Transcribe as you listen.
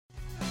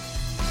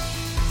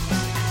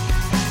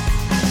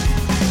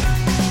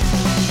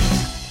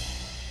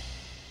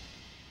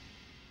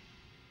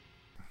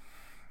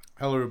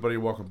Hello, everybody.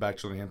 Welcome back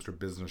to the New Hampshire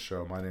Business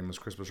Show. My name is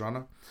Chris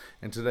Pastrana,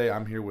 and today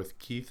I'm here with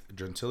Keith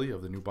Gentili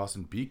of the New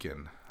Boston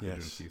Beacon. How you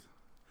doing, Yes. Keith?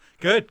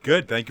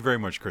 Good. Thank you very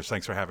much, Chris.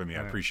 Thanks for having me.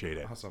 I Yeah. appreciate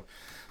it. Awesome.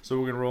 So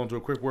we're going to roll into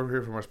a quick word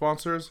here from our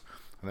sponsors,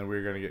 and then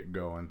we're going to get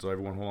going. So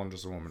everyone, hold on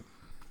just a moment.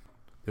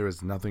 There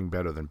is nothing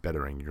better than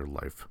bettering your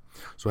life.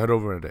 So head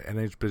over to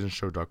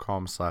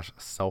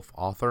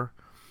nhbusinessshow.com/self-author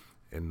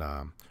and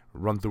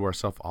run through our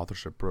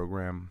self-authorship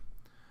program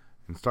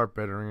and start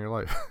bettering your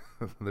life.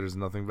 There's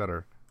nothing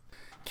better.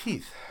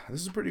 Keith,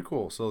 this is pretty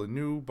cool. So the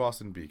New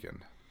Boston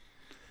Beacon.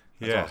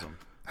 That's awesome.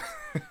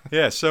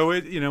 Yeah. So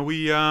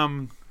we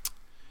in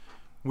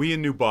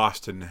New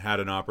Boston had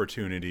an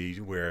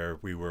opportunity where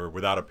we were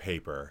without a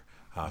paper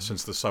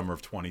since the summer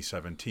of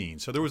 2017.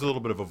 So there was a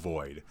little bit of a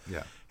void.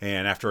 Yeah.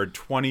 And after a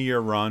 20-year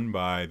run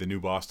by the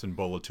New Boston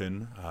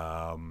Bulletin,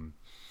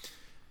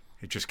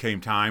 it just came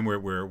time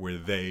where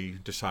they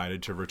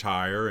decided to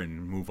retire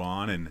and move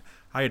on. And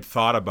I had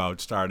thought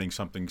about starting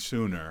something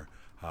sooner.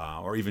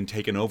 Or even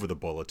taken over the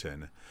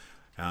Bulletin.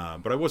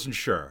 But I wasn't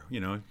sure,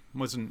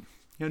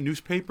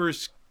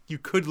 newspapers, you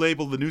could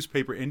label the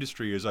newspaper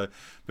industry as a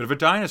bit of a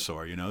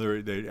dinosaur,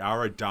 they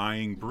are a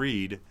dying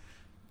breed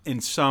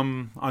on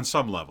some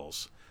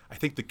levels. I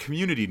think the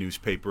community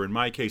newspaper, in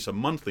my case, a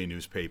monthly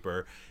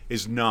newspaper,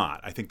 is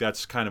not. I think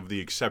that's kind of the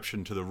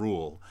exception to the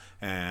rule.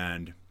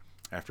 And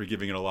after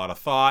giving it a lot of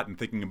thought and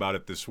thinking about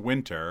it this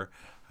winter,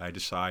 I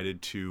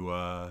decided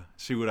to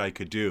see what I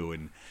could do.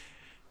 And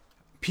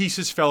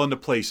pieces fell into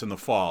place in the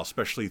fall,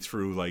 especially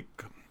through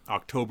like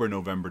October,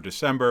 November,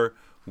 December.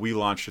 We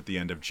launched at the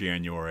end of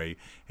January,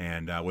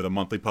 and with a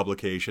monthly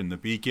publication, The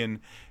Beacon,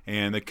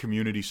 and the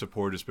community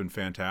support has been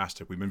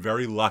fantastic. We've been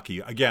very lucky.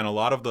 Again, a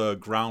lot of the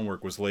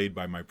groundwork was laid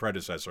by my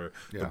predecessor,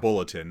 the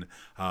Bulletin.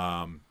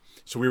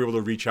 So we were able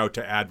to reach out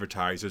to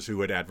advertisers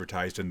who had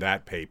advertised in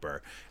that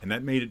paper, and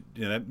that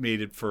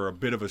made it for a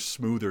bit of a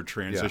smoother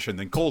transition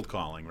than cold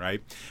calling,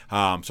 right?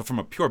 So from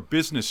a pure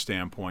business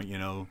standpoint,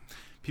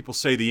 people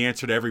say the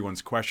answer to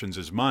everyone's questions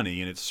is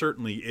money, and it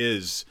certainly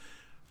is,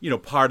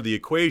 part of the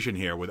equation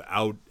here.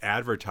 Without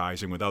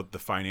advertising, without the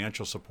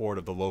financial support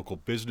of the local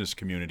business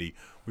community,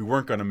 we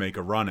weren't going to make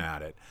a run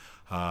at it.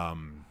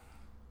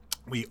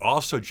 We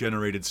also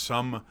generated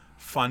some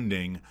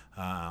funding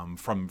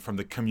from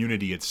the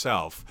community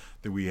itself.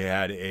 That we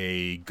had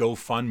a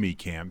GoFundMe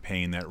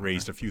campaign that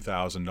raised a few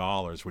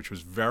 $1,000s, which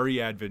was very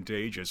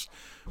advantageous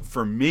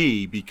for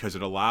me because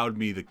it allowed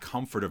me the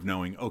comfort of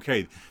knowing,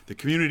 okay, the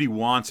community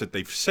wants it.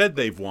 They've said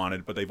they've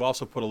wanted, but they've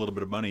also put a little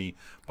bit of money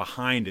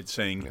behind it,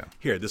 saying,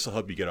 "Here, this will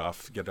help you get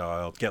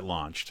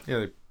launched." Yeah,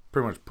 they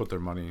pretty much put their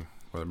money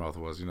where their mouth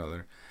was.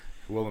 They're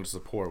willing to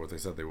support what they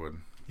said they would.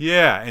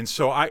 Yeah, and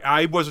so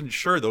I wasn't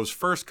sure. Those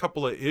first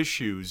couple of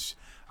issues,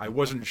 I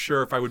wasn't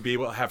sure if I would be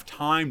able to have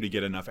time to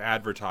get enough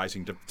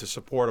advertising to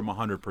support them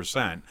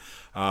 100%.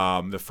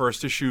 The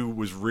first issue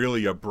was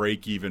really a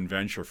break-even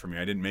venture for me.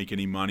 I didn't make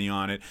any money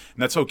on it,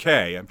 and that's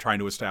okay. I'm trying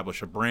to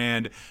establish a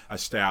brand,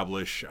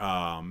 establish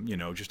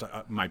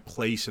my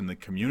place in the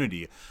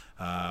community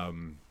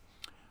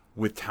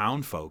with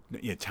town folk,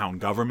 town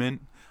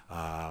government,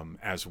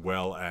 as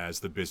well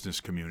as the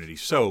business community.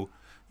 So,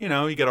 you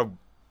got to,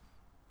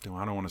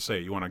 I don't want to say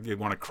it. You want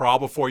to crawl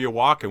before you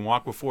walk and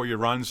walk before you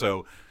run.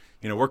 So,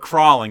 we're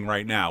crawling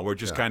right now. We're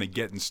just kind of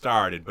getting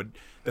started. But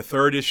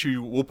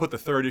we'll put the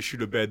third issue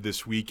to bed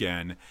this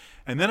weekend.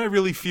 And then I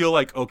really feel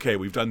like, okay,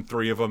 we've done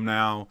 3 of them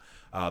now.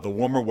 The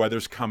warmer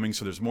weather's coming,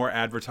 so there's more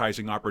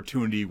advertising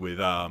opportunity with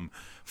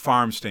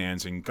farm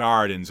stands and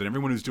gardens and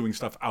everyone who's doing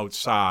stuff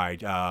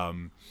outside.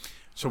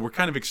 So we're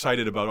kind of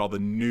excited about all the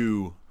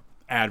new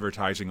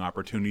advertising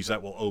opportunities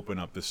that will open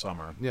up this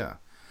summer. Yeah.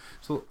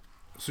 So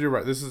you're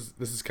right. This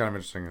is kind of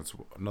interesting. It's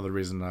another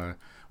reason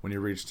when you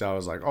reached out, I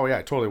was like, oh yeah,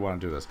 I totally want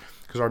to do this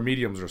because our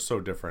mediums are so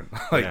different.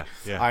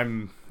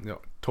 I'm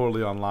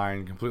totally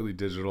online, completely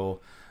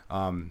digital,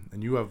 and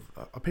you have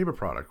a paper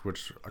product,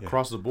 which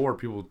across the board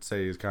people would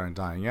say is kind of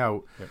dying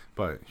out. Yeah.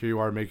 But here you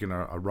are making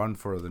a run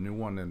for the new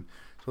one, and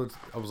so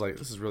I was like,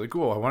 this is really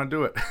cool. I want to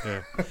do it.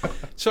 Yeah.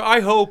 So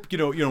I hope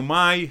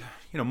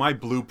my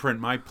blueprint,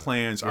 my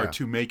plans are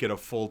to make it a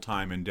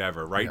full-time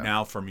endeavor. Right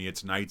now, for me,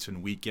 it's nights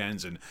and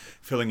weekends and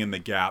filling in the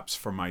gaps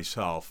for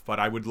myself. But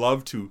I would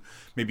love to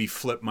maybe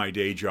flip my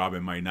day job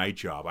and my night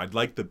job. I'd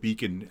like the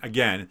Beacon,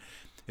 again,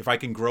 if I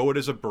can grow it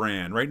as a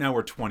brand. Right now,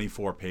 we're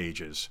 24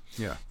 pages.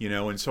 Yeah.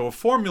 And so a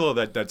formula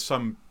that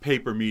some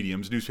paper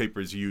mediums,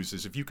 newspapers use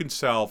is if you can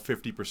sell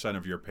 50%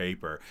 of your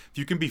paper, if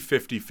you can be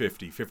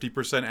 50-50,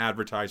 50%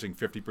 advertising,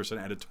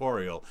 50%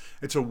 editorial,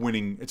 it's a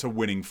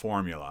winning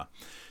formula.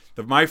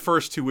 My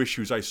first 2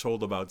 issues, I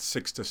sold about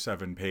 6 to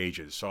 7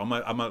 pages. So I'm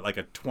like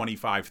a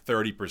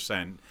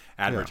 25-30%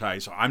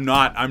 advertiser. I'm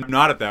not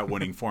at that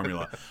winning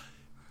formula.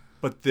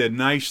 But the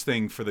nice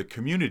thing for the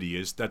community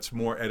is that's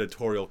more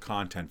editorial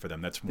content for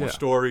them. That's more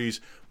stories,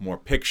 more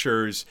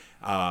pictures.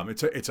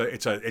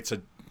 It's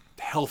a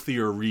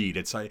healthier read.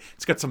 It's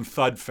got some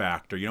thud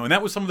factor, and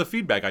that was some of the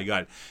feedback I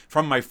got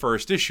from my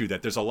first issue,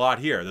 that there's a lot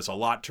here. There's a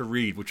lot to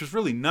read, which was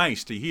really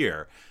nice to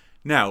hear.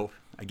 Now,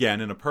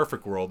 again, in a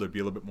perfect world, there'd be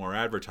a little bit more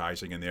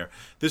advertising in there.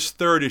 This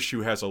third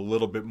issue has a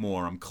little bit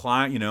more.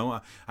 I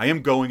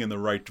am going in the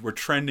right. We're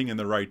trending in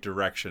the right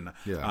direction.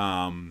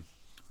 Yeah.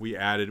 We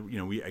added,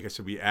 like I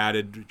said, we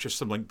added just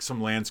some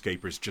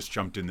landscapers just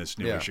jumped in this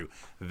new issue.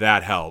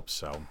 That helps.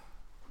 So,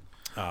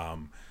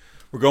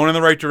 we're going in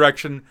the right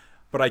direction.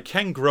 But I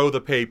can grow the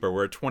paper.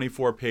 We're at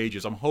 24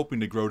 pages. I'm hoping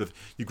to grow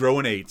you grow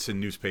in 8s in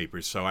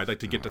newspapers. So I'd like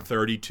to get to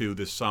 32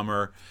 this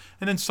summer.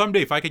 And then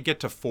someday if I could get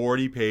to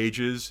 40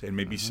 pages and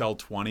maybe sell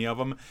 20 of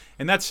them.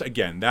 And that's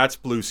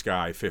blue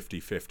sky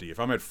 50-50.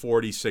 If I'm at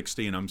 40,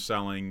 60 and I'm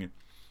selling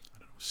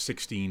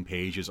 16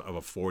 pages of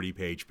a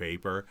 40-page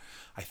paper,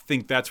 I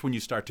think that's when you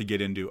start to get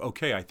into,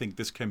 okay, I think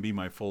this can be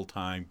my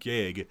full-time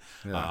gig.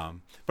 Yeah.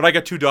 But I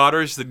got 2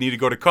 daughters that need to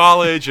go to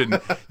college. And,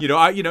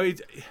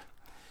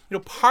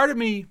 part of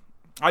me,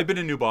 I've been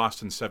in New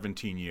Boston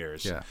 17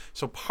 years. Yeah.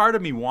 So part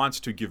of me wants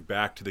to give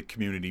back to the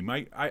community.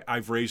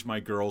 I've raised my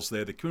girls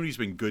there. The community's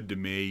been good to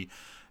me.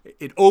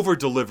 It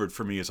over-delivered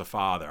for me as a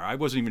father. I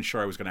wasn't even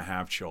sure I was going to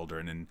have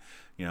children. And,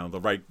 the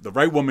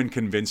right woman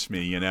convinced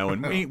me,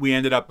 and we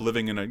ended up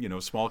living in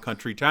a small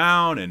country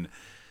town and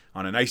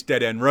on a nice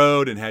dead-end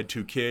road and had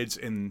 2 kids.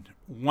 And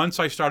once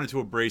I started to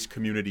embrace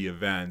community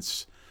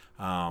events,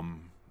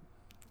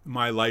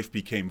 my life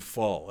became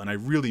full, and I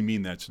really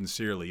mean that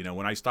sincerely.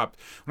 When I stopped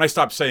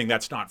saying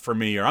that's not for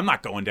me, or I'm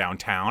not going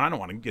downtown, I don't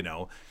want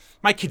to,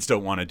 my kids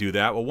don't want to do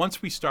that. Well,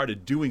 once we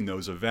started doing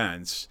those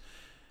events,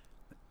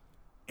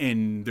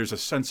 and there's a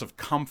sense of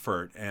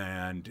comfort,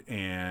 and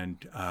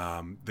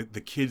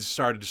the kids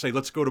started to say,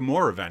 let's go to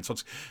more events.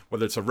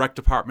 Whether it's a rec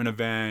department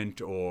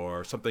event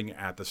or something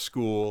at the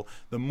school.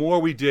 The more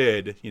we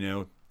did,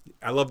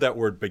 I love that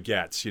word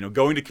begets.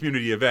 Going to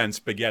community events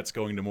begets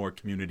going to more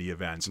community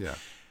events. Yeah.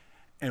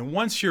 And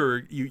once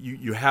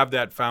you have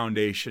that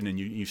foundation and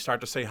you start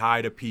to say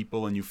hi to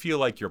people and you feel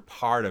like you're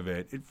part of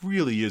it, it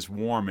really is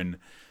warm. And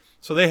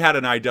so they had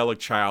an idyllic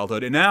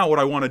childhood. And now what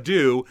I want to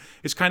do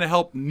is kind of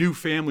help new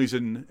families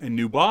in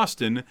New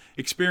Boston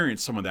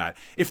experience some of that.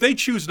 If they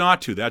choose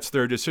not to, that's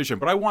their decision.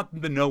 But I want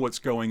them to know what's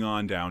going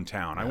on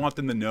downtown. I want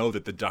them to know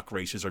that the duck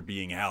races are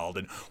being held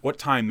and what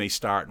time they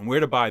start and where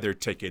to buy their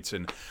tickets.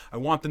 And I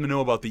want them to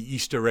know about the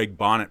Easter egg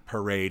bonnet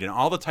parade and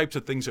all the types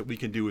of things that we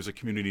can do as a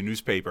community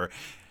newspaper.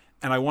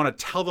 And I want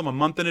to tell them a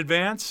month in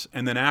advance,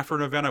 and then after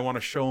an event, I want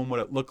to show them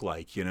what it looked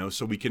like,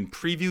 so we can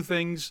preview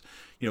things,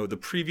 the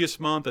previous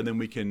month, and then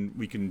we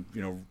can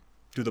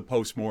do the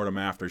postmortem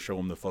after, show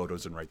them the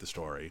photos, and write the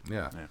story.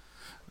 Yeah.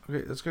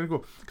 Okay, that's kind of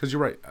cool. Because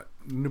you're right,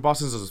 New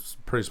Boston's a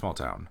pretty small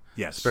town.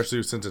 Yes.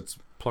 Especially since it's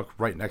plucked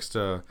right next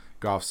to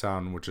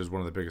Goffstown, which is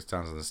one of the biggest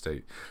towns in the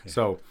state. Yeah.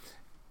 So,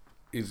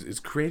 is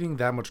creating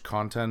that much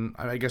content?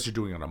 I guess you're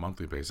doing it on a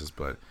monthly basis,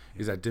 but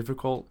is that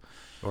difficult?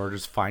 Or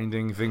just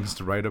finding things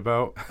to write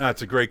about?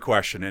 That's a great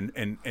question,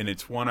 and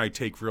it's one I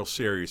take real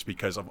serious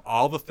because of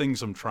all the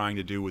things I'm trying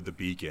to do with the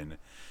Beacon.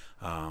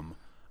 I'm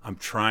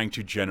trying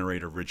to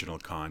generate original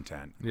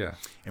content. Yeah.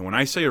 And when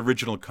I say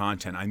original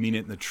content, I mean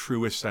it in the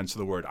truest sense of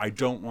the word. I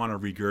don't want to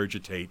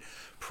regurgitate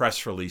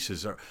press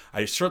releases.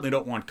 I certainly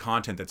don't want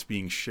content that's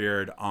being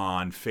shared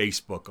on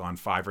Facebook on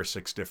 5 or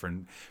 6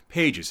 different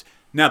pages.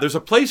 Now, there's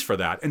a place for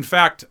that. In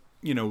fact,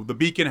 the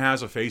Beacon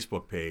has a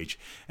Facebook page,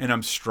 and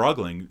I'm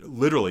struggling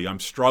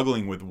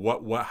with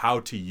how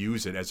to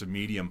use it as a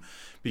medium,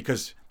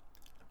 because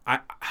I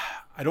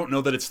don't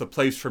know that it's the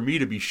place for me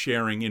to be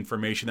sharing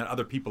information that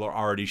other people are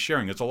already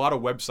sharing. There's a lot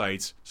of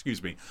websites,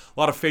 a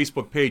lot of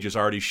Facebook pages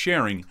already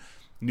sharing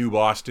New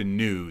Boston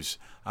news.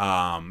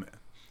 And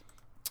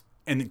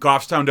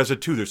Goffstown does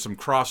it too. There's some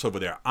crossover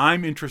there.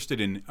 I'm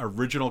interested in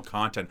original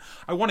content.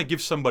 I want to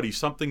give somebody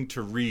something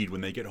to read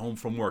when they get home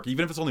from work,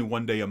 even if it's only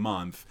one day a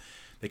month.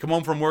 They come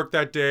home from work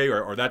that day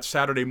or that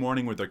Saturday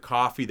morning with their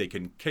coffee. They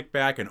can kick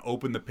back and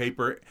open the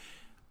paper.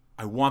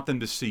 I want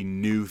them to see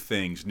new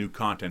things, new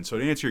content. So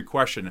to answer your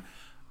question,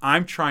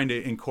 I'm trying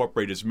to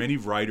incorporate as many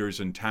writers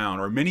in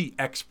town or many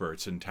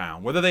experts in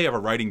town. Whether they have a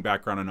writing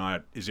background or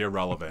not is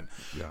irrelevant.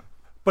 Yeah.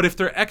 But if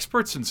they're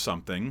experts in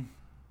something,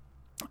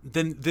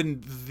 then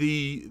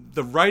the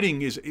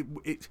writing is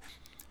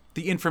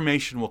the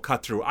information will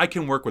cut through. I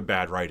can work with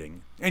bad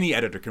writing. Any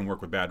editor can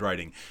work with bad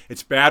writing.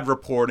 It's bad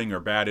reporting or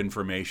bad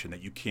information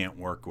that you can't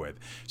work with.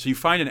 So you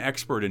find an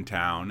expert in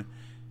town,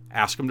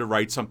 ask them to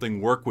write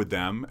something, work with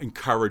them,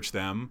 encourage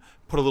them,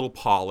 put a little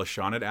polish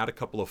on it, add a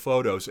couple of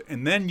photos,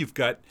 and then you've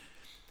got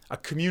a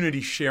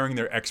community sharing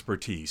their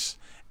expertise.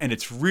 And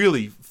it's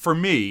really, for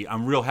me,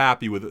 I'm real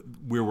happy with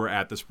where we're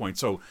at this point.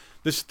 So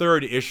this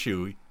third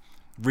issue,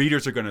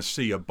 readers are going to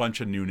see a bunch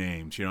of new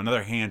names,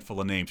 another handful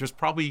of names. There's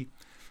probably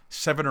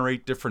 7 or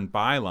 8 different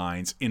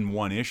bylines in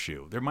one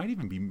issue. There might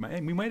even be,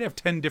 we might have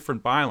 10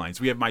 different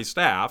bylines. We have my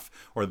staff,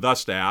 or the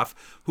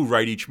staff, who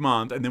write each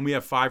month, and then we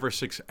have 5 or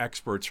 6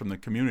 experts from the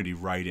community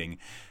writing.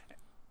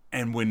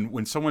 And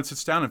when someone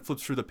sits down and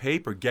flips through the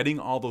paper, getting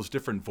all those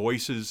different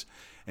voices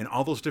and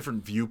all those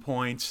different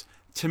viewpoints,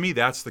 to me,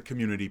 that's the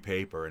community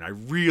paper.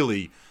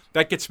 And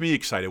that gets me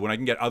excited when I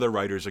can get other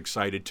writers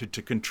excited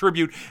to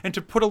contribute and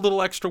to put a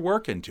little extra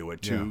work into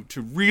it,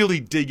 to really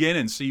dig in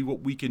and see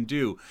what we can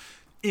do.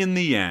 In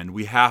the end,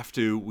 we have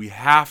to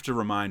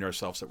remind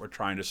ourselves that we're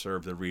trying to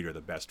serve the reader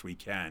the best we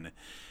can.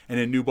 And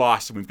in New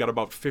Boston, we've got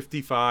about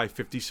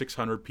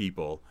 5,600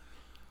 people.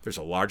 There's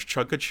a large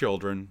chunk of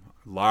children,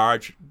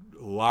 large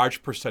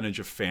percentage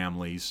of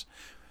families.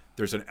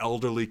 There's an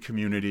elderly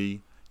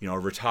community, a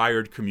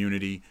retired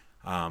community.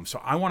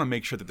 So I want to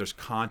make sure that there's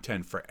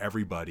content for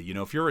everybody.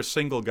 If you're a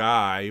single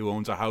guy who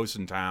owns a house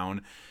in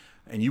town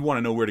and you want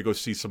to know where to go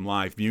see some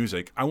live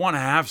music, I want to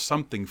have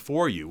something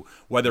for you,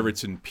 whether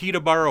it's in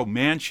Peterborough,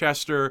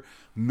 Manchester,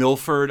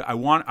 Milford. I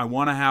want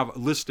to have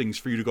listings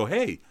for you to go,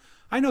 hey,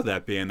 I know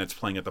that band that's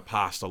playing at the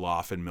Pasta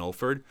Loft in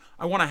Milford.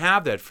 I want to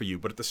have that for you.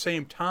 But at the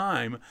same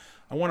time,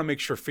 I want to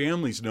make sure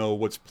families know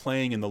what's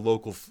playing in the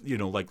local,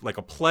 like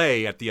a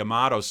play at the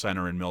Amato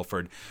Center in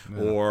Milford,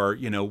 or,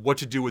 what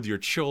to do with your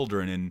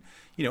children, and,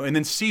 and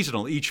then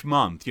seasonal each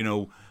month,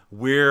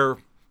 where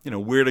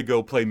to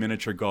go play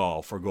miniature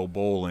golf or go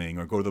bowling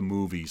or go to the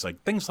movies,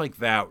 like things like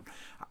that.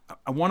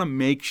 I want to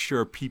make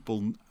sure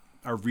people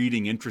are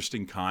reading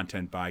interesting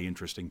content by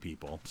interesting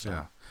people. So.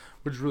 Yeah,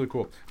 which is really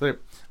cool. This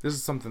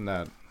is something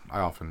that I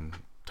often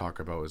talk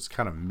about, is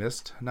kind of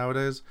missed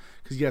nowadays.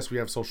 Because yes, we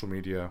have social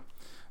media.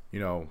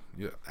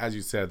 As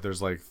you said,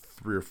 there's like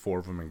 3 or 4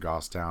 of them in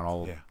Goffstown,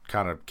 all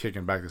kind of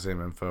kicking back the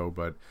same info.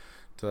 But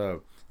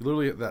to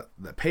literally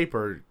that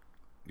paper,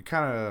 you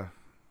kind of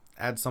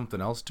add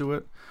something else to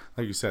it.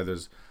 Like you said,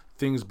 there's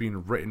things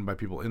being written by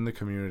people in the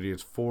community.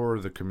 It's for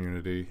the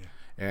community,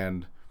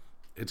 and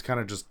it's kind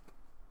of just.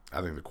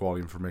 I think the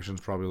quality information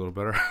is probably a little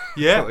better.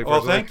 Yeah.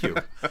 Well, thank you.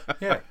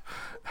 Yeah.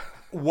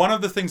 One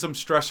of the things I'm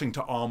stressing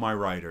to all my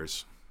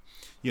writers,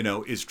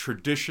 is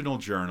traditional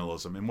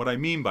journalism. And what I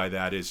mean by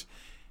that is,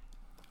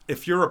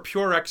 if you're a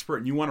pure expert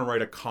and you want to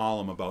write a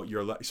column about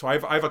your life. So I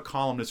have a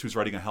columnist who's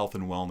writing a health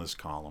and wellness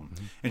column,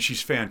 and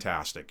she's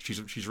fantastic.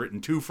 She's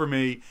written 2 for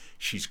me.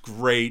 She's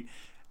great.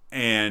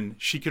 And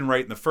she can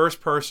write in the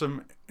first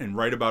person and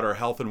write about her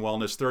health and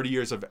wellness, 30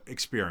 years of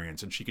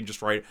experience. And she can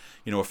just write,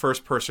 a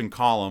first person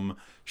column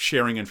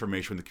sharing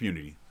information with the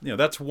community.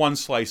 That's one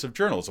slice of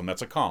journalism.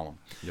 That's a column.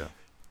 Yeah.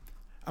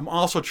 I'm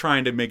also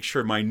trying to make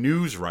sure my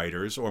news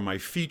writers or my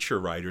feature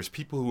writers,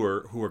 people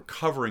who are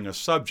covering a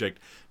subject,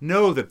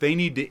 know that they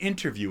need to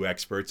interview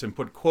experts and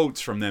put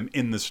quotes from them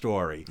in the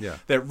story. Yeah.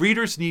 That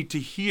readers need to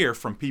hear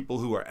from people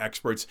who are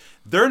experts.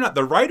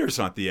 The writer's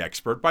not the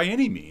expert by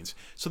any means.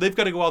 So they've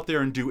got to go out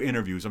there and do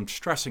interviews. I'm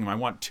stressing them. I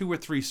want 2 or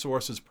 3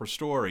 sources per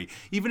story.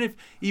 Even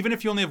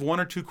if you only have 1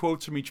 or 2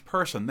 quotes from each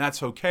person,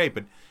 that's okay.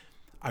 But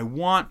I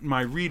want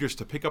my readers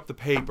to pick up the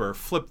paper,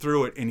 flip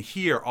through it, and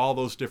hear all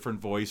those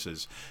different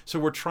voices. So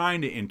we're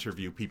trying to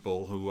interview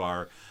people who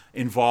are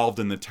involved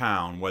in the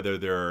town, whether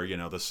they're,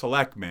 the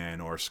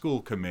selectmen or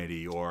school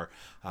committee, or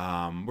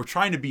we're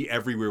trying to be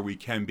everywhere we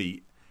can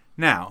be.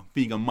 Now,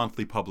 being a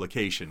monthly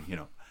publication,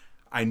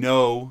 I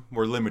know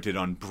we're limited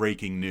on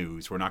breaking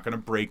news. We're not going to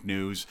break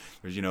news.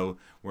 There's,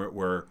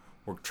 we're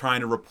trying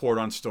to report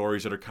on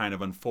stories that are kind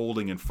of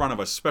unfolding in front of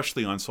us,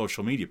 especially on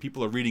social media.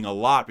 People are reading a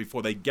lot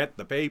before they get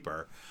the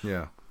paper.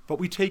 Yeah. But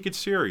we take it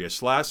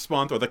serious. Last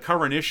month, or the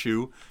current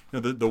issue,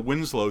 the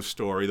Winslow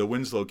story, the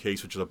Winslow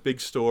case, which is a big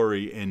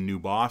story in New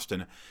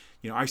Boston.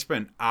 I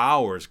spent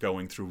hours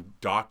going through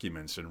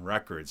documents and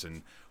records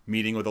and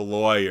meeting with a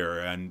lawyer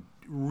and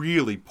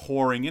really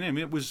pouring in. I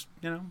mean, it was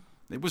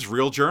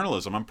real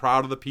journalism. I'm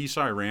proud of the piece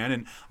I ran,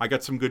 and I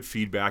got some good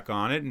feedback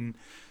on it. And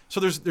so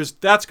there's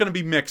that's going to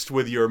be mixed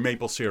with your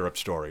maple syrup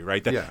story,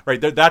 right?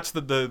 That's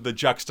the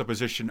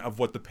juxtaposition of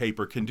what the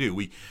paper can do.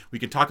 We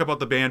can talk about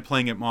the band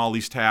playing at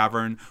Molly's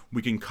Tavern.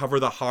 We can cover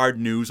the hard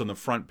news on the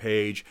front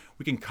page.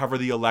 We can cover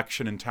the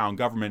election and town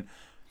government.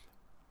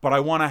 But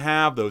I want to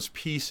have those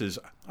pieces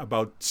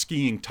about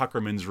skiing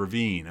Tuckerman's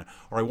Ravine,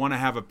 or I want to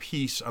have a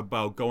piece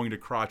about going to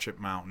Crotchet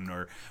Mountain,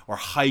 or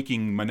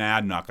hiking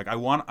Monadnock. Like I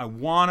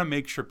want to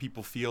make sure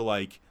people feel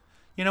like,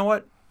 you know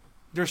what?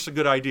 There's a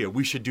good idea.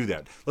 We should do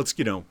that. Let's,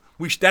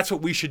 that's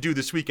what we should do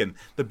this weekend.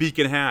 The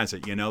Beacon has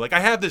it, Like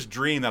I have this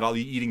dream that I'll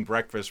be eating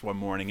breakfast one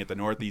morning at the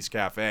Northeast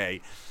Cafe,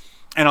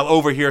 and I'll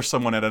overhear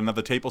someone at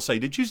another table say,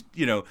 did you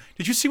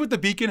see what the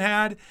Beacon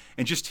had?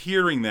 And just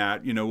hearing that,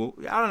 I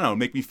don't know,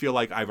 make me feel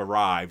like I've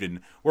arrived.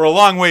 And we're a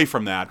long way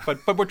from that,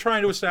 but we're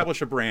trying to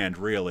establish a brand,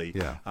 really.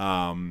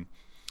 Yeah.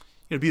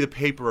 Be the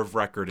paper of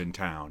record in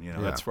town.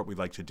 That's what we'd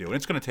like to do. And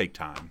it's going to take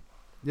time.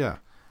 Yeah,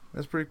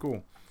 that's pretty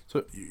cool.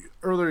 So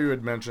earlier you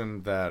had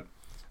mentioned that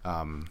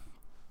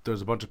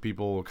there's a bunch of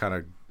people kind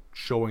of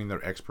showing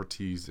their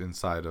expertise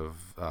inside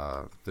of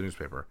the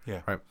newspaper.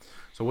 Yeah. Right.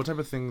 So what type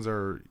of things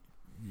are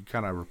you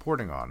kind of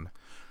reporting on?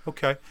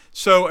 Okay.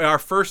 So in our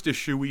first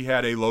issue, we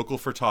had a local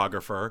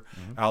photographer,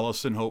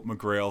 Allison Hope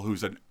McGrail,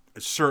 who's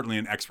certainly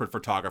an expert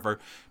photographer,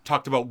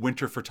 talked about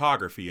winter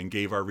photography and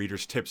gave our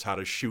readers tips how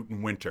to shoot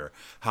in winter,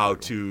 how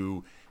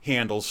to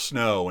handle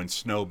snow and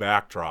snow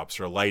backdrops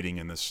or lighting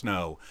in the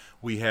snow.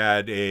 We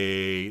had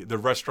the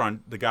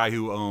restaurant, the guy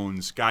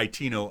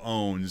Tino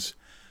owns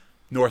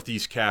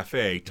Northeast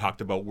Cafe talked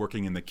about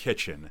working in the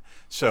kitchen.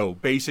 So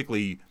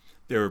basically,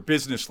 there are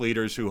business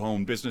leaders who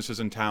own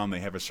businesses in town. They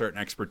have a certain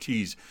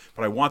expertise,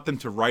 but I want them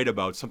to write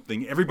about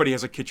something. Everybody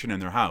has a kitchen in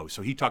their house.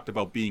 So he talked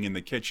about being in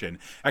the kitchen.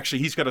 Actually,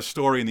 he's got a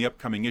story in the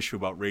upcoming issue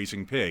about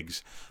raising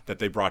pigs that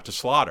they brought to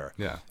slaughter.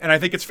 Yeah. And I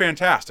think it's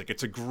fantastic.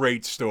 It's a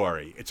great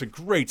story. It's a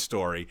great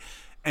story.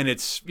 And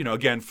it's,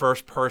 again,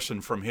 first person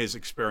from his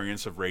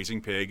experience of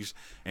raising pigs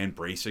and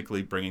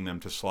basically bringing them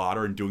to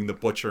slaughter and doing the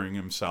butchering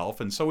himself.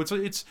 And so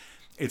it's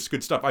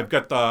good stuff. I've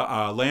got the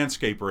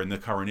landscaper in the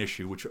current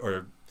issue,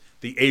 or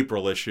the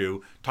April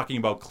issue, talking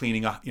about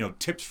cleaning up,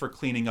 tips for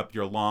cleaning up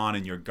your lawn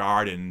and your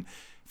garden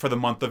for the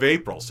month of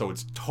April. So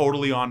it's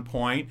totally on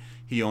point.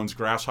 He owns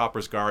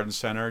Grasshopper's Garden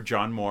Center,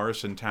 John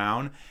Morris in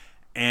town,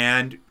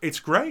 and it's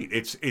great.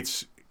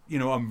 It's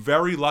I'm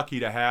very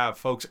lucky to have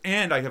folks,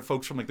 and I have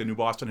folks from like the New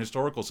Boston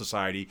Historical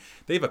Society.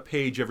 They have a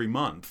page every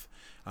month.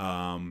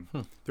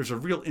 There's a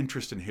real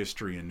interest in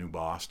history in New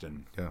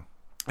Boston. Yeah.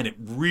 And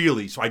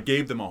so I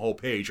gave them a whole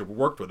page, or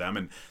worked with them,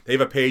 and they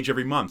have a page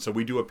every month. So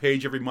we do a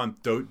page every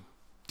month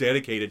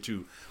dedicated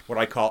to what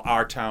I call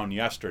Our Town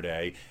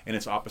Yesterday, and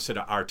it's opposite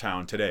of Our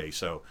Town Today.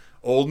 So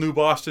old New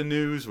Boston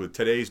news with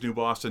today's New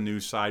Boston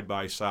news side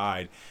by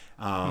side.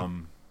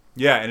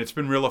 Yeah, and it's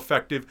been real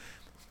effective.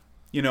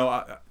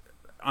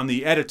 On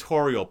the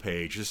editorial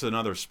page, this is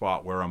another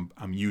spot where I'm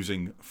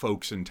using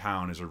folks in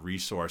town as a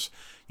resource.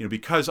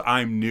 Because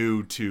I'm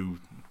new to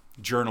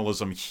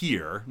journalism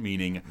here,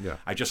 meaning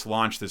I just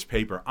launched this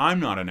paper. I'm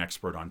not an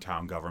expert on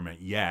town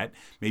government yet.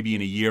 Maybe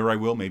in a year I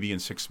will, maybe in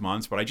 6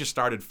 months, but I just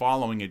started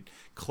following it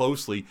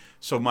closely.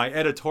 So my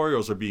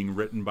editorials are being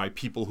written by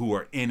people who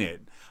are in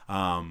it.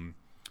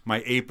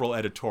 My April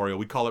editorial,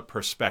 we call it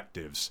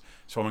Perspectives.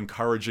 So I'm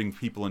encouraging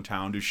people in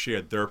town to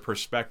share their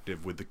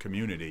perspective with the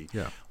community.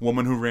 Yeah.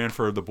 Woman who ran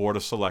for the Board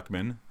of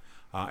Selectmen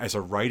as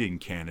a writing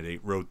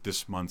candidate wrote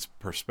this month's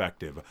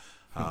Perspective.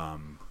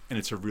 And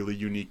it's a really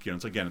unique,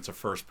 it's a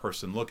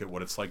first-person look at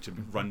what it's like to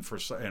run for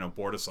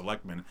Board of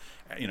Selectmen,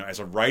 as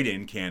a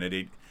write-in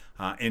candidate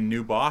in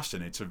New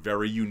Boston. It's a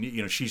very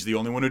unique, she's the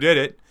only one who did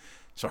it.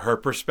 So her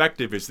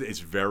perspective is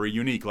very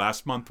unique.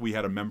 Last month we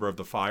had a member of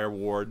the fire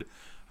ward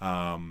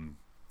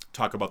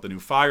talk about the new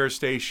fire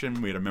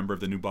station. We had a member of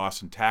the New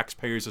Boston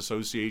Taxpayers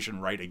Association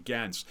write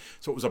against.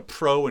 So it was a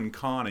pro and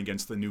con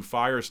against the new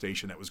fire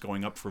station that was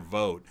going up for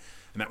vote.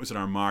 And that was in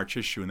our March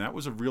issue. And that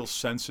was a real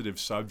sensitive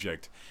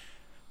subject.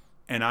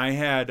 And I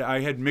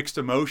had mixed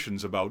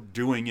emotions about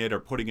doing it or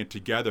putting it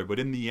together. But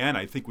in the end,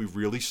 I think we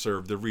really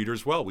served the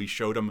readers well. We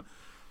showed them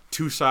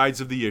two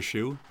sides of the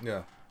issue.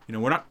 Yeah.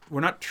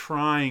 We're not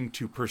trying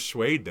to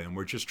persuade them.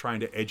 We're just trying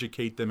to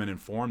educate them and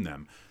inform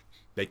them.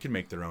 They can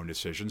make their own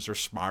decisions. They're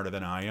smarter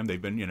than I am.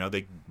 They've been,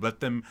 they let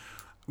them.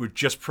 We're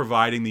just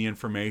providing the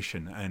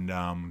information, and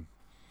I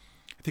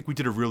think we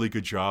did a really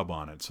good job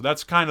on it. So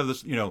that's kind of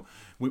this,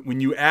 when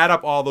you add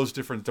up all those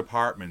different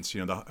departments,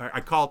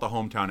 I call it the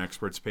Hometown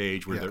Experts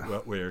page,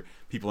 where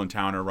people in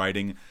town are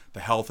writing, the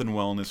health and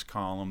wellness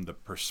column, the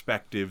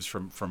perspectives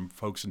from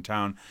folks in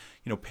town.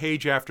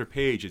 Page after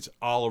page, it's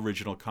all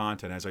original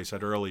content, as I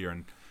said earlier,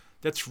 and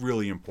that's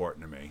really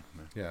important to me.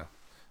 Yeah,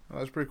 well,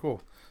 that's pretty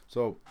cool.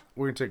 So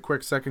we're going to take a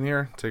quick second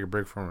here, take a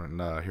break from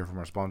and hear from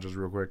our sponsors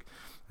real quick,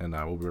 and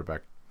we'll be right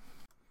back.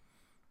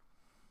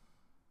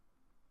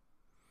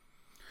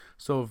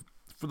 So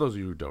for those of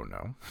you who don't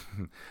know,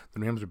 the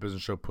New Hampshire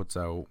Business Show puts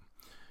out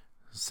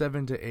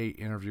 7 to 8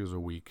 interviews a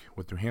week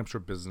with New Hampshire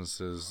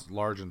businesses,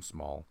 large and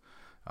small.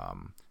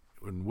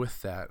 And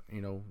with that,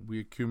 we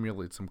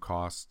accumulate some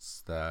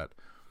costs that,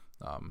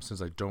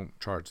 since I don't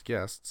charge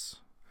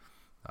guests,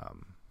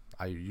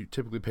 I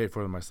typically pay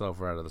for them myself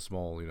or out of the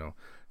small,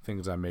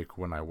 things I make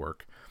when I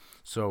work.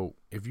 So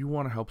if you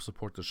want to help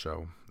support the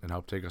show and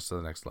help take us to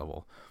the next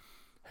level,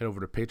 head over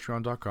to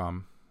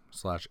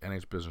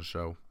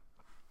patreon.com/NHBusinessShow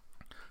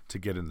to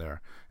get in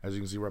there. As you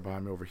can see right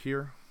behind me over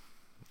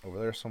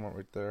there, somewhere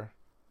right there,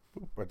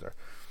 right there.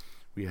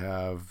 We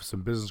have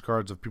some business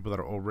cards of people that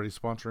are already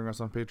sponsoring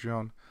us on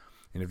Patreon.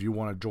 And if you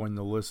want to join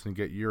the list and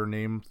get your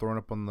name thrown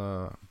up on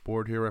the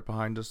board here right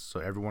behind us so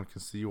everyone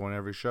can see you on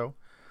every show,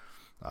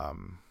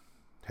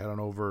 head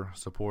on over,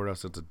 support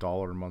us. It's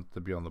 $1 a month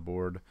to be on the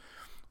board,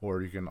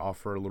 or you can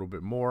offer a little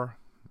bit more,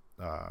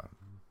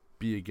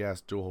 be a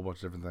guest, do a whole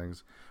bunch of different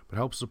things, but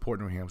help support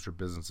New Hampshire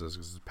businesses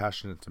because it's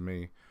passionate to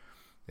me.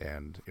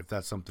 And if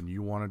that's something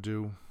you want to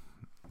do,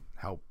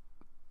 help.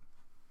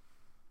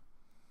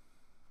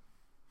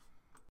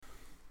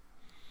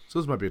 So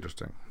this might be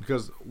interesting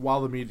because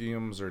while the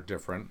mediums are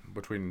different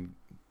between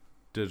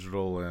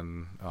digital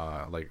and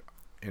like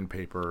in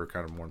paper,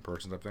 kind of more in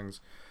person type things,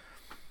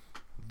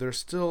 there's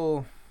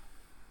still,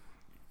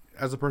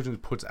 as a person who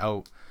puts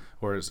out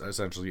or is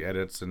essentially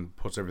edits and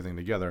puts everything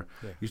together,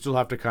 you still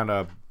have to kind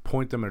of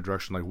point them in a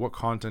direction, like what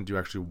content do you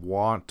actually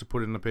want to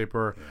put in the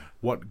paper,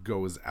 what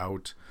goes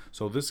out.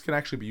 So this can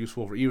actually be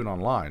useful for even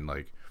online,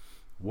 like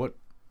what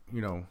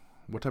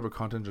type of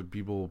content should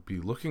people be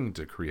looking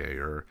to create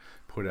or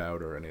put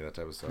out or any of that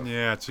type of stuff?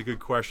 Yeah, it's a good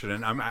question.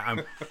 And I'm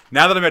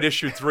now that I'm at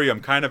issue 3,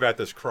 I'm kind of at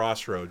this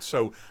crossroads.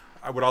 So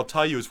what I'll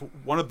tell you is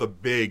one of the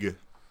big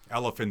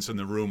elephants in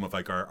the room of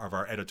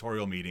our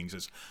editorial meetings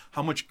is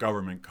how much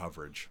government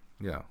coverage.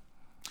 Yeah.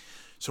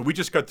 So we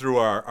just got through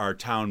our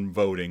town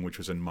voting, which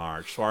was in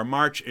March. So our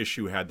March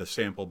issue had the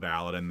sample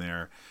ballot in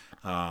there.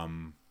 I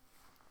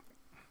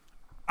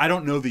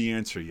don't know the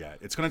answer yet.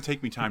 It's going to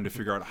take me time to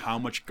figure out how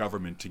much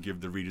government to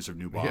give the readers of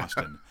New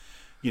Boston.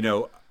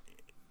 Yeah.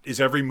 Is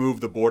every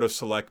move the Board of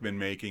Selectmen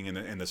making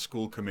and the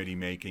school committee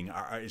making,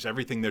 is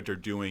everything that they're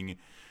doing,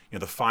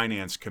 the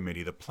finance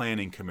committee, the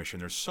planning commission,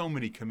 there's so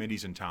many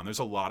committees in town. There's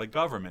a lot of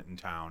government in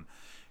town.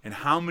 And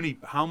how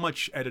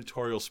much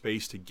editorial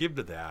space to give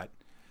to that,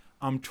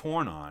 I'm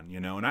torn on,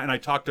 And I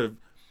talk to,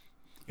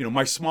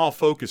 my small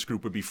focus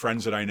group would be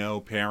friends that I know,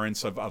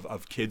 parents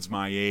of kids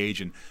my age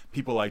and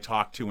people I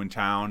talk to in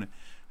town,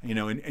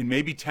 and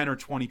maybe 10 or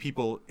 20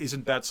 people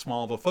isn't that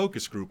small of a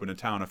focus group in a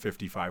town of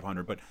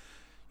 5,500. But,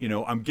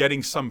 I'm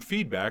getting some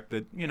feedback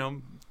that,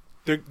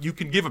 you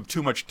can give them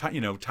too much,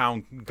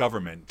 town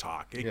government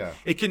talk.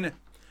 It can.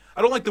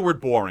 I don't like the word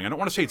boring. I don't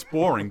want to say it's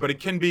boring, but it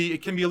can be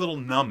a little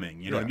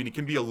numbing. What I mean? It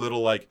can be a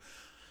little like,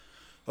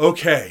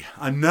 okay,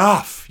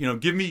 enough.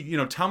 Give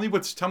me, tell me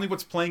what's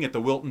playing at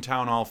the Wilton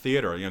Town Hall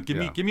Theater.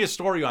 Give me a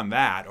story on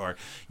that, or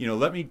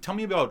tell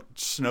me about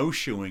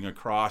snowshoeing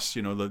across,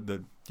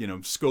 the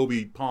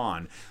Scobie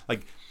Pond.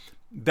 Like,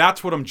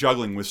 that's what I'm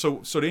juggling with.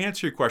 So to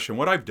answer your question,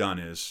 what I've done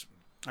is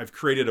I've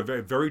created a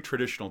very, very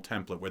traditional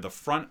template where the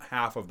front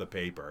half of the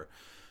paper,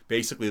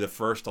 basically the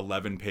first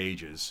 11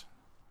 pages,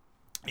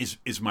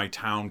 is my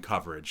town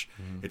coverage.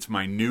 Mm-hmm. It's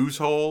my news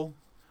hole,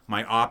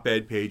 my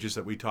op-ed pages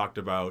that we talked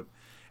about,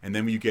 and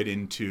then you get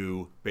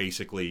into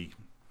basically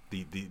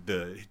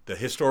the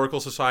historical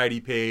society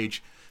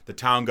page, the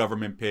town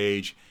government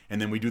page,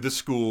 and then we do the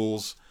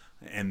schools,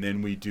 and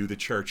then we do the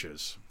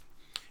churches.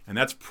 And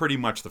that's pretty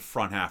much the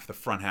front half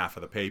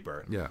of the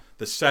paper. Yeah.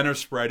 The center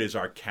spread is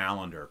our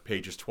calendar,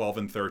 pages 12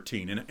 and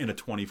 13, in a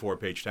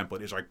 24-page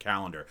template is our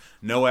calendar.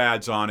 No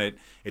ads on it.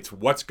 It's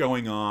what's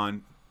going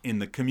on in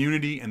the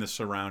community and the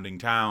surrounding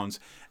towns.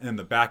 And then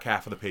the back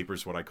half of the paper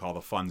is what I call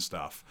the fun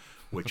stuff,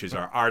 which is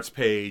our arts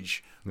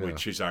page,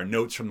 which is our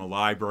notes from the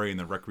library and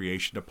the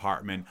recreation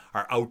department,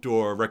 our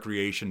outdoor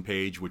recreation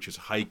page, which is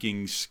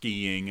hiking,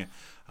 skiing,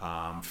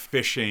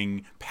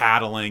 fishing,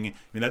 paddling. I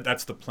mean,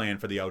 that's the plan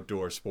for the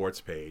outdoor sports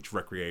page,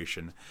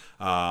 recreation.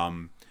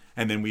 And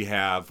then we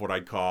have what I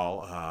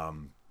call,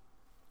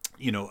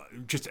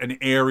 just an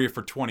area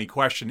for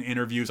 20-question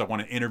interviews. I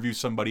want to interview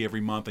somebody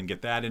every month and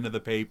get that into the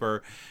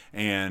paper,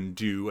 and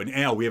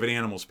we have an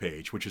animals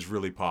page, which is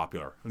really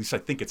popular. At least I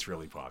think it's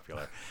really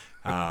popular.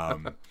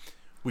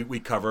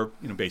 We cover,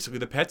 basically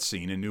the pet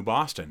scene in New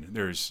Boston.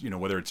 There's,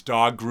 whether it's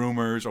dog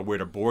groomers or where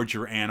to board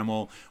your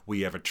animal.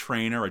 We have a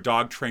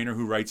dog trainer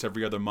who writes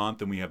every other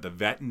month, and we have the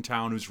vet in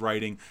town who's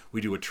writing.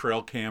 We do a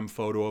trail cam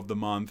photo of the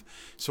month.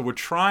 So we're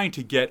trying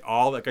to get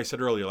all, like I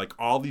said earlier, like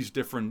all these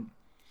different,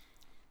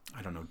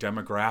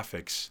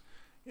 demographics,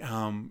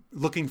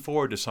 looking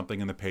forward to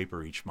something in the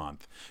paper each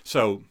month.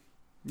 So,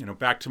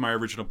 back to my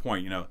original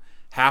point,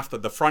 half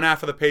the front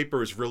half of the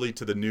paper is really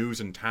to the news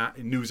in town,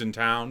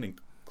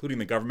 including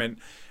the government,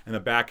 and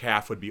the back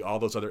half would be all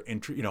those other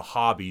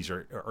hobbies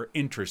or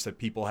interests that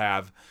people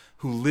have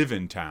who live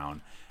in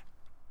town.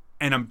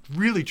 And I'm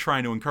really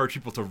trying to encourage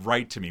people to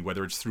write to me,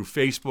 whether it's through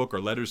Facebook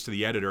or letters to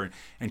the editor,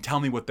 and tell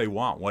me what they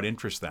want, what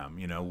interests them.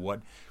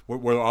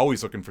 We're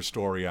always looking for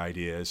story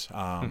ideas.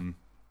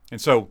 And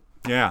so,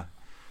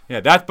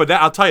 but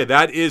I'll tell you,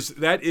 that is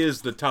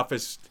the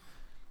toughest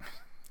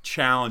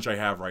challenge I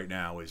have right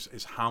now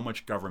is how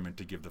much government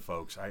to give the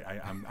folks.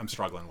 I'm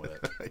struggling with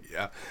it.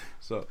 Yeah.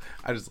 So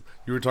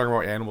you were talking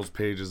about animals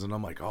pages, and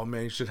I'm like, oh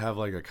man, you should have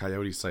like a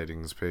coyote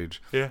sightings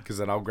page. Yeah. Because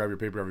then I'll grab your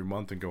paper every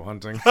month and go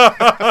hunting.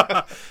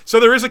 So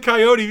there is a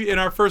coyote in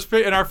our first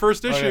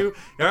issue.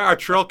 Yeah, our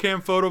trail cam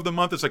photo of the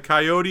month is a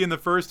coyote in the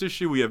first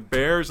issue. We have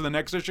bears in the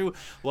next issue.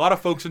 A lot of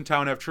folks in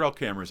town have trail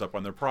cameras up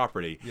on their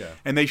property. Yeah.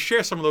 And they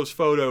share some of those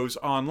photos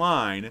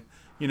online.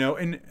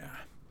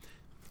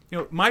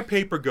 My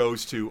paper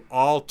goes to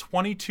all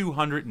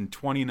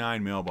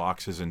 2,229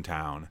 mailboxes in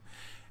town.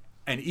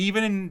 And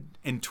even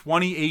in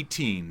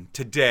 2018,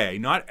 today,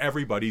 not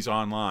everybody's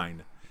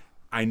online.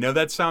 I know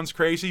that sounds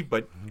crazy,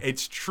 but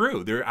it's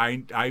true.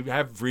 I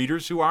have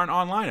readers who aren't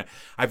online.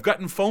 I've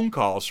gotten phone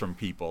calls from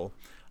people,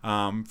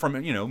 from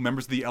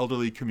members of the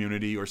elderly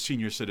community or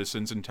senior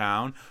citizens in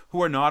town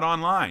who are not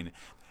online.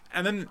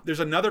 And then there's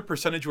another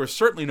percentage who are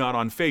certainly not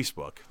on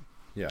Facebook.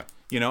 Yeah.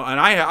 And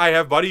I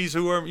have buddies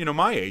who are,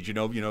 my age,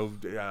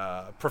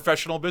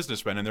 professional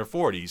businessmen in their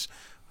 40s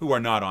who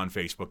are not on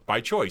Facebook by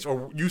choice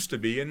or used to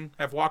be and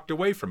have walked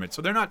away from it.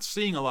 So they're not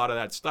seeing a lot of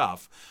that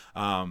stuff.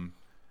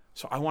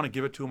 So I want to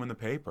give it to them in the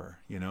paper,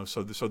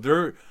 So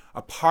they're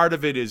a part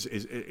of it is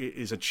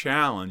a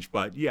challenge,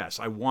 but yes,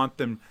 I want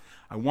them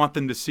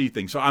to see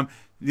things. So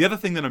the other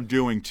thing that I'm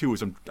doing too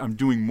is I'm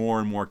doing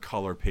more and more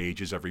color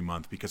pages every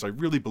month because I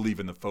really believe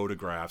in the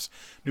photographs.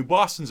 New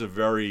Boston's a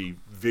very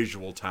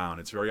visual town.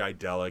 It's very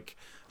idyllic.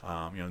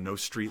 No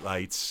street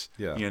lights.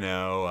 Yeah.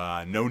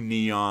 No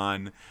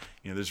neon.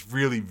 There's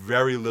really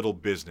very little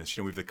business.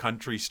 We have the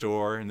country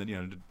store and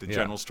the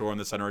general store in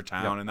the center of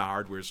town and the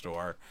hardware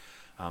store,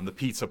 the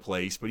pizza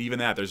place. But even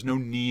that, there's no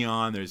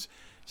neon.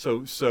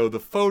 So the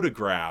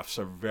photographs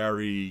are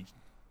very,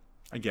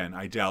 again,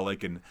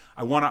 idyllic, and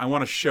I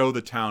want to show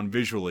the town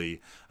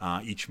visually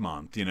each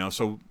month.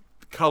 So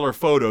color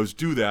photos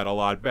do that a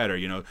lot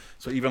better.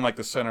 So even like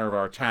the center of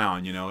our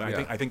town.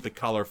 I think the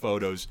color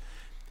photos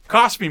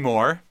cost me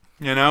more.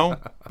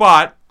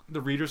 But the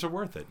readers are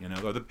worth it.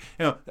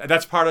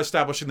 That's part of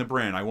establishing the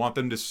brand. I want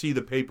them to see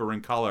the paper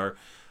in color.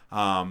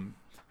 I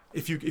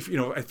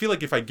feel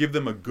like if I give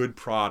them a good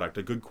product,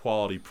 a good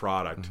quality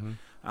product,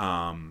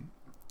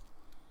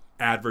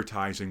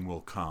 advertising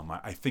will come.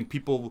 I think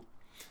people,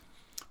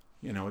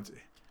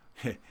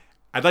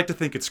 I'd like to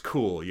think it's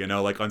cool,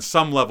 like on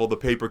some level the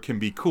paper can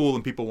be cool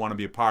and people want to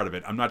be a part of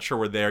it. I'm not sure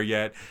we're there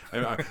yet,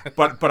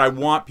 but I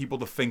want people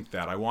to think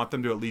that. I want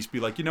them to at least be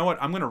like, you know what,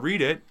 I'm going to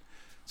read it.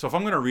 So if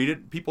I'm going to read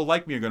it, people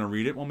like me are going to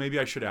read it. Well, maybe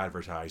I should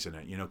advertise in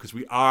it, because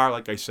we are,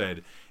 like I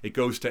said, it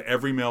goes to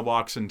every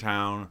mailbox in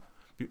town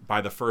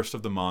by the first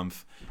of the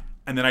month.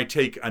 And then I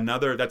take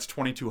that's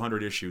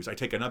 2,200 issues. I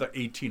take another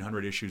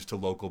 1,800 issues to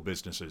local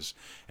businesses,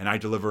 and I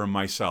deliver them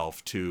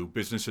myself to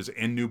businesses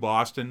in New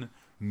Boston,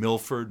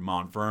 Milford,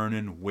 Mount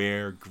Vernon,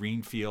 Ware,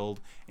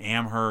 Greenfield,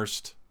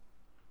 Amherst,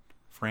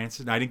 Francis.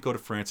 And I didn't go to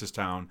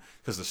Francistown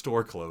because the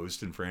store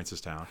closed in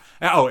Francistown.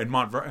 Oh, and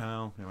Mount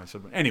Vernon.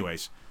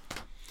 Anyways.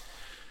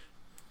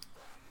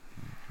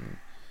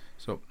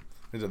 So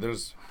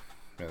there's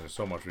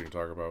so much we can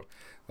talk about.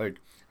 Like,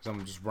 'cause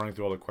I'm just running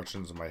through all the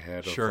questions in my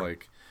head of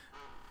like,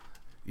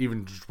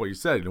 even just what you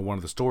said. One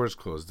of the stores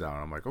closed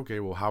down. I'm like, okay,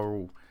 well,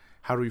 how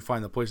do we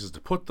find the places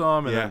to put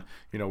them? And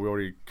then, we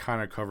already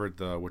kind of covered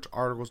which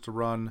articles to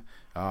run.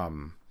 I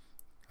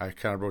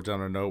kind of wrote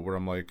down a note where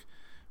I'm like,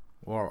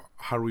 well,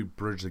 how do we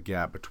bridge the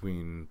gap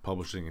between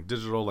publishing and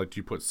digital? Like,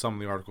 do you put some of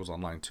the articles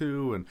online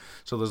too? And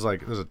so there's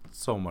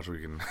so much we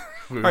can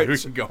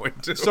can go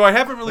into. So I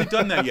haven't really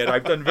done that yet.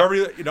 I've done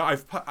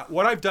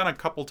what I've done a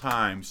couple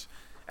times.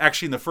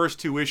 Actually, in the first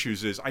 2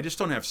 issues is I just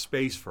don't have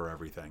space for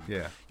everything.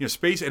 Yeah.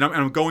 Space, and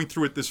I'm going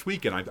through it this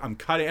week, and I'm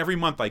cutting every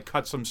month. I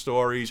cut some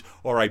stories,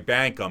 or I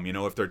bank them.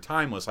 If they're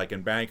timeless, I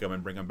can bank them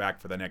and bring them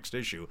back for the next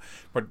issue.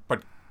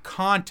 But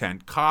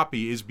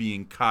copy is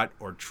being cut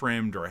or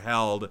trimmed or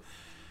held.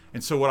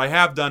 And so what I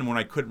have done when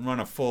I couldn't run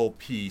a full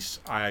piece,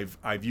 I've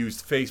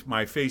used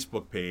my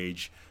Facebook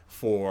page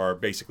for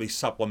basically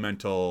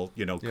supplemental,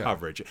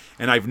 coverage,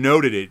 and I've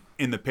noted it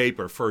in the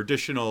paper for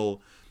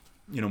additional,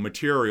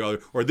 material.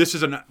 Or this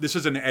is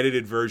an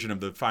edited version of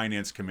the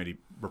Finance Committee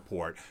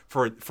report.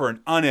 For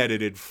an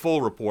unedited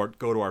full report,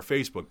 go to our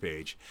Facebook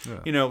page.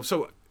 Yeah.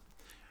 So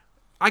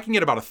I can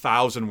get about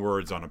 1,000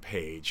 words on a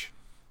page.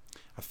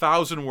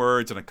 1,000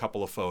 words and a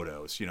couple of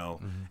photos,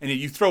 and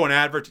you throw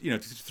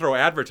throw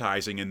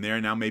advertising in there.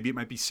 Now maybe it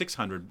might be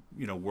 600,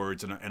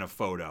 words and a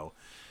photo,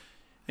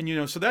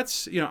 and so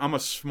that's I'm a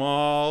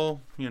small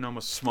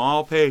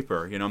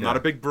paper, I'm not a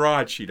big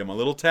broadsheet. I'm a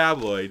little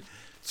tabloid.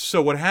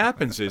 So what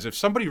happens is if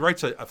somebody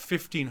writes a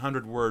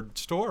 1,500 word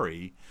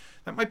story,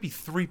 that might be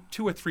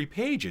 2 or 3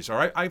 pages. All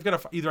right, I've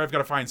got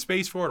to find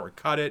space for it or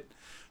cut it.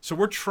 So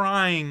I'm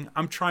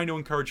trying to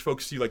encourage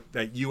folks to like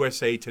that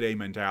USA Today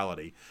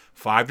mentality.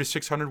 500 to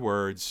 600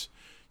 words,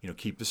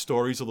 keep the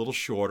stories a little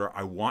shorter.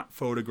 I want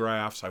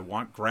photographs, I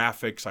want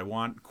graphics, I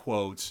want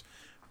quotes,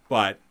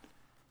 but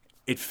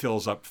it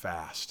fills up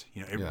fast.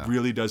 It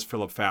really does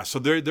fill up fast. So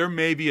there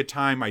may be a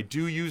time I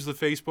do use the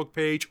Facebook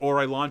page or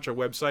I launch a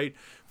website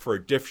for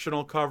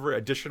additional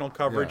coverage.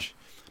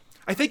 Yeah.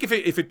 I think if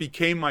it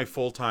became my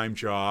full-time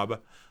job,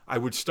 I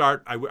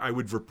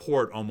would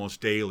report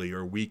almost daily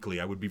or weekly.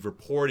 I would be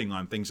reporting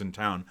on things in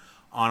town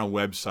on a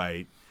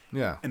website.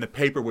 Yeah. And the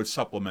paper would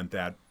supplement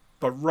that.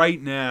 But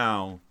right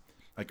now,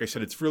 like I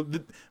said, it's real.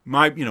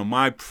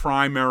 My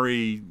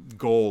primary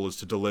goal is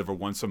to deliver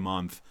once a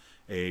month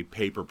a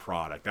paper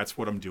product. That's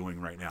what I'm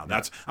doing right now.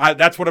 That's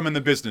what I'm in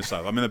the business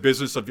of. I'm in the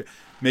business of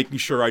making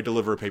sure I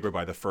deliver a paper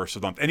by the first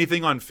of the month.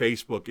 Anything on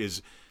Facebook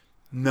is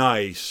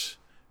nice.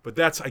 But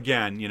that's,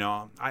 again,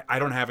 I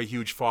don't have a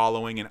huge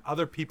following, and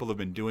other people have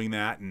been doing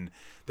that, and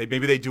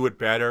maybe they do it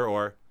better.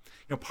 Or,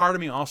 part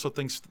of me also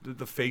thinks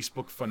the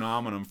Facebook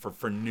phenomenon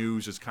for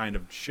news is kind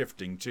of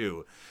shifting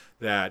too.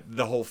 That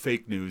the whole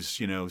fake news,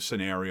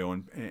 scenario,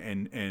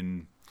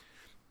 and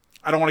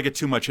I don't want to get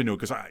too much into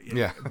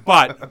it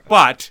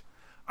but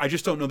I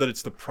just don't know that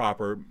it's the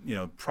proper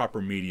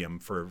medium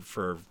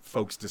for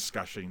folks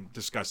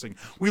discussing.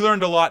 We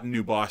learned a lot in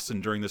New Boston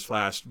during this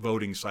last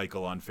voting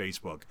cycle on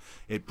Facebook.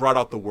 It brought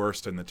out the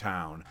worst in the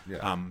town.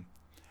 Yeah.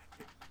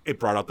 It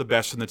brought out the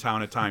best in the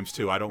town at times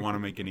too. I don't want to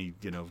make any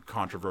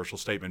controversial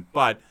statement,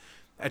 but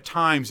at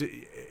times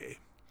it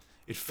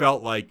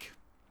felt like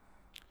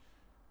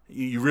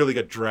you really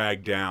got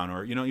dragged down,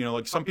 or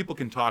like some people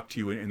can talk to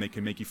you and they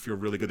can make you feel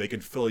really good. They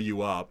can fill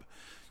you up.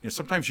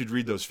 Sometimes you'd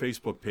read those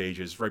Facebook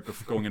pages right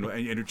before going into,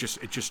 and it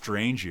just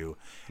drains you,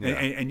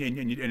 and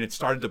it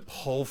started to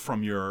pull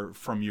from your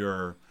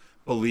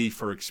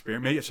belief or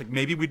experience. Maybe it's like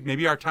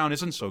maybe our town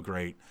isn't so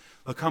great.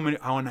 Look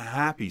how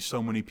unhappy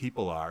so many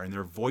people are, and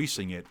they're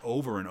voicing it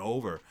over and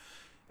over,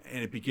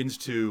 and it begins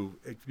to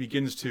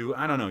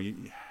I don't know.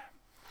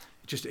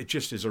 It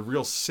just is a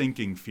real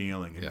sinking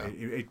feeling. Yeah.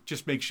 It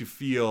just makes you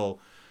feel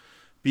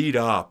beat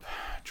up,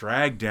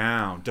 dragged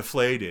down,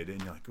 deflated,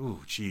 and you're like, ooh,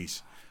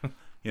 geez,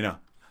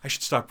 I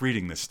should stop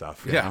reading this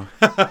stuff. Yeah.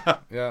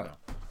 Yeah.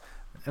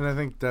 And I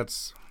think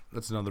that's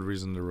another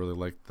reason to really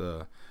like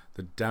the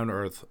down to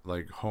earth,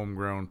 like,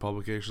 homegrown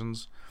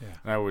publications. Yeah.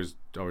 And I always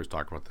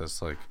talk about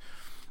this. Like,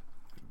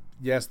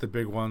 yes, the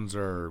big ones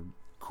are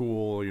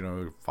cool.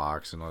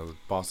 Fox and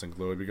Boston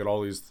Globe. You got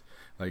all these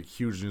like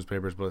huge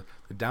newspapers, but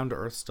the down to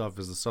earth stuff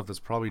is the stuff that's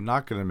probably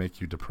not going to make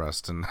you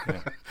depressed and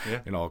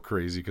all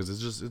crazy,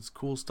 because it's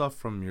cool stuff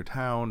from your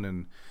town,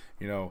 and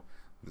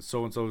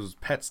so and so's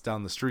pets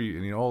down the street,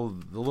 and all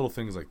the little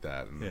things like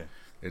that. And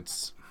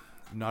it's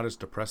not as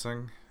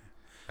depressing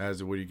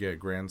as what you get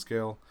grand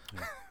scale.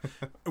 Yeah.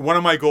 One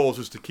of my goals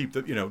is to keep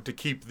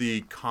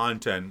the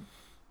content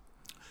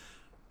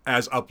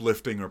as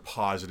uplifting or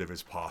positive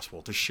as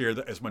possible, to share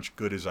as much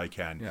good as I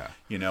can. Yeah.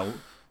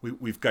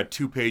 We've got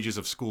 2 pages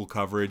of school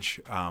coverage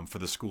for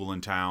the school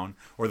in town,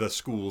 or the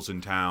schools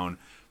in town,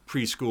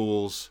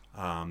 preschools,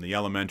 the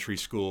elementary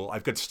school.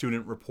 I've got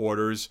student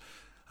reporters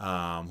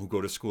who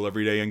go to school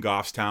every day in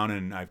Goffstown,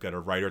 and I've got a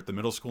writer at the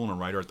middle school and a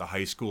writer at the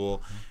high school.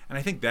 Mm-hmm. And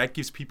I think that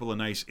gives people a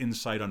nice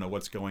insight onto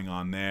what's going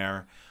on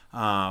there.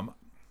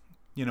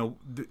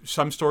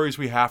 Some stories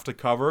we have to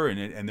cover,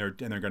 and they're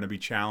going to be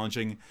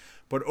challenging.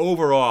 But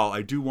overall,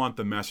 I do want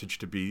the message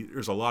to be: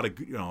 there's a lot of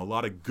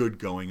good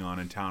going on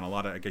in town. A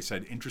lot of, like I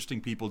said,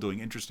 interesting people doing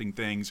interesting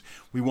things.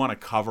 We want to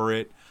cover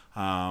it,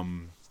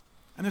 and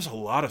there's a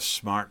lot of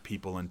smart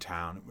people in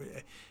town,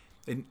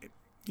 and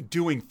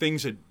doing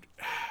things that.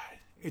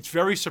 It's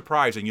very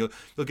surprising. You'll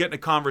get in a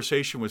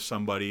conversation with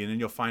somebody, and then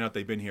you'll find out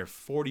they've been here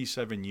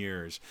 47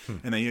 years,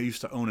 and they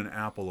used to own an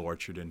apple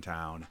orchard in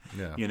town.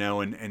 Yeah.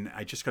 And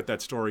I just got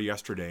that story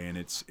yesterday, and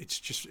it's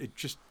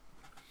just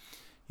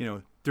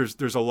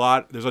there's a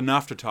lot, there's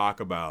enough to talk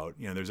about.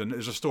 There's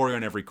a story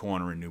on every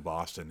corner in New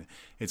Boston.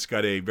 It's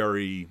got a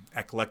very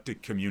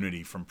eclectic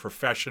community, from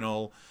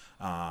professional,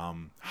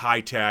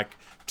 high tech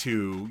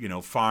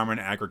to farm and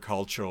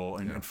agricultural,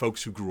 and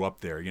folks who grew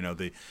up there.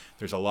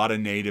 There's a lot of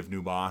native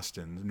New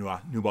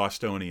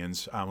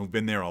Bostonians who've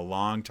been there a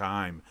long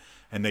time,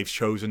 and they've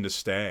chosen to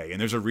stay, and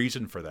there's a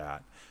reason for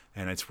that,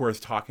 and it's worth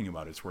talking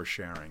about. It's worth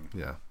sharing.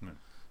 Yeah. All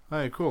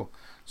right, cool.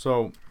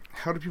 So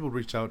how do people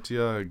reach out to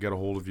you, get a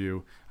hold of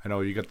you? I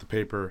know you got the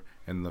paper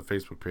and the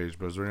Facebook page,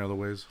 but is there any other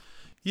ways?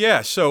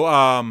 Yeah,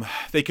 so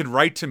they can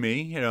write to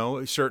me,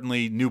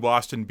 certainly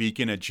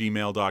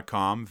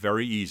newbostonbeacon@gmail.com.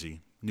 Very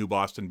easy,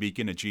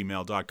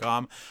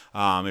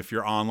 newbostonbeacon@gmail.com if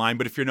you're online.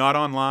 But if you're not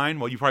online,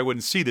 well, you probably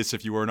wouldn't see this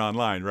if you weren't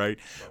online, right?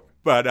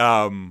 But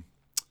I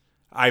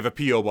have a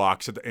P.O.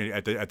 box at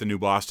the New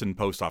Boston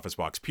Post Office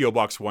box, P.O.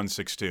 Box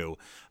 162.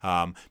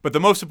 But the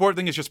most important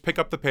thing is just pick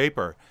up the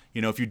paper.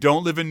 If you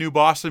don't live in New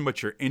Boston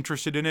but you're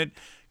interested in it,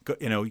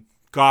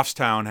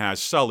 Goffstown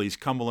has Sully's,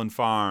 Cumberland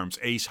Farms,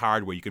 Ace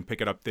Hardware. You can pick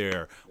it up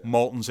there.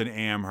 Moulton's in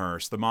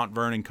Amherst, the Mount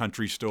Vernon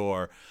Country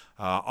Store.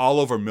 All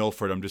over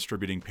Milford, I'm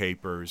distributing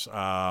papers.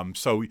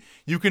 So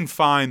you can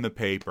find the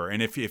paper.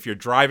 And if you're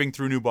driving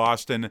through New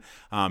Boston,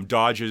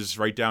 Dodge's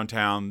right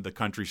downtown, the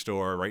country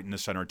store right in the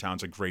center of town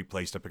is a great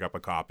place to pick up a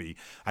copy.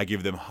 I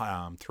give them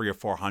 300 or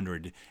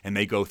 400, and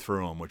they go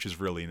through them, which is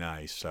really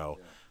nice. So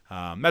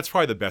that's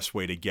probably the best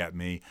way to get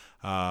me.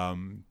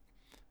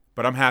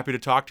 But I'm happy to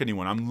talk to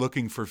anyone. I'm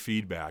looking for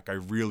feedback. I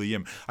really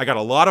am. I got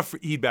a lot of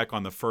feedback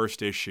on the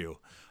first issue.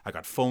 I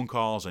got phone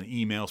calls and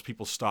emails.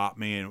 People stopped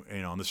me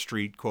on the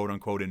street, quote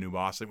unquote, in New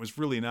Boston. It was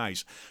really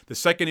nice. The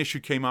second issue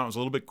came out. It was a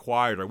little bit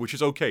quieter, which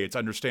is okay. It's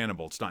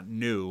understandable. It's not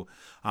new.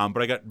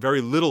 But I got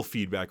very little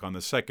feedback on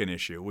the second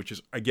issue, which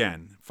is,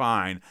 again,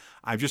 fine.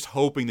 I'm just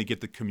hoping to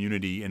get the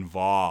community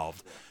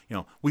involved.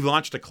 We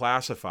launched a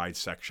classified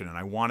section, and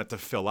I want it to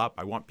fill up.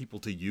 I want people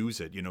to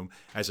use it,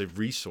 as a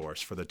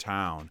resource for the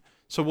town.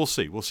 So we'll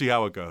see. We'll see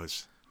how it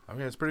goes.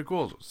 Okay, it's pretty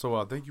cool.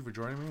 So thank you for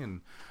joining me,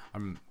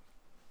 and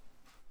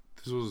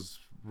this was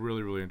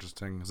really, really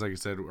interesting. Because like I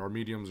said, our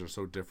mediums are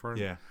so different.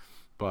 Yeah.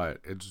 But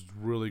it's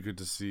really good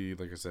to see,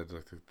 like I said,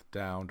 like the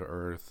down to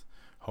earth,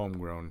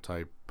 homegrown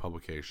type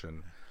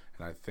publication,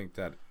 and I think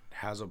that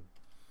I think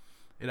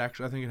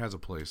it has a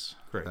place.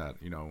 Great. That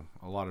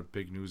a lot of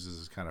big news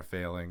is kind of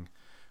failing,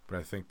 but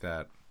I think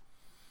that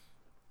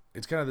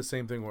it's kind of the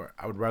same thing where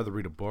I would rather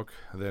read a book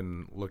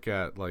than look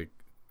at like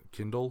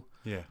Kindle.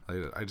 Yeah.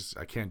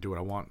 I can't do it.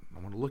 I want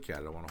to look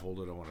at it. I want to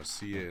hold it. I want to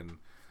see it. And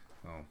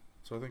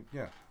so I think,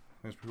 that's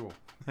pretty cool.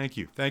 Thank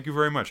you. Thank you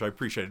very much. I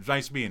appreciate it. It's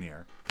nice being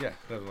here. Yeah,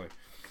 definitely.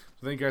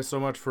 So thank you guys so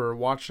much for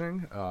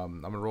watching. I'm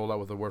going to roll out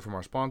with a word from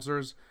our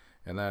sponsors,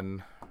 and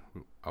then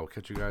I'll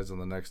catch you guys on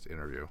the next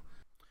interview.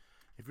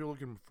 If you're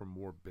looking for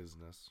more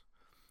business,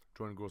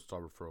 join Gold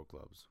Star Referral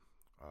Clubs.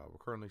 We're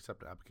currently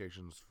accepting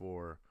applications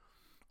for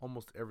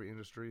almost every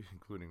industry,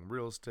 including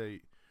real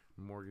estate,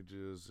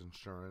 mortgages,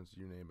 insurance,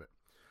 you name it.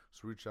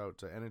 So reach out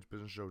to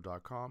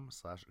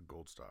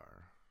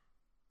nhbusinessshow.com/goldstar.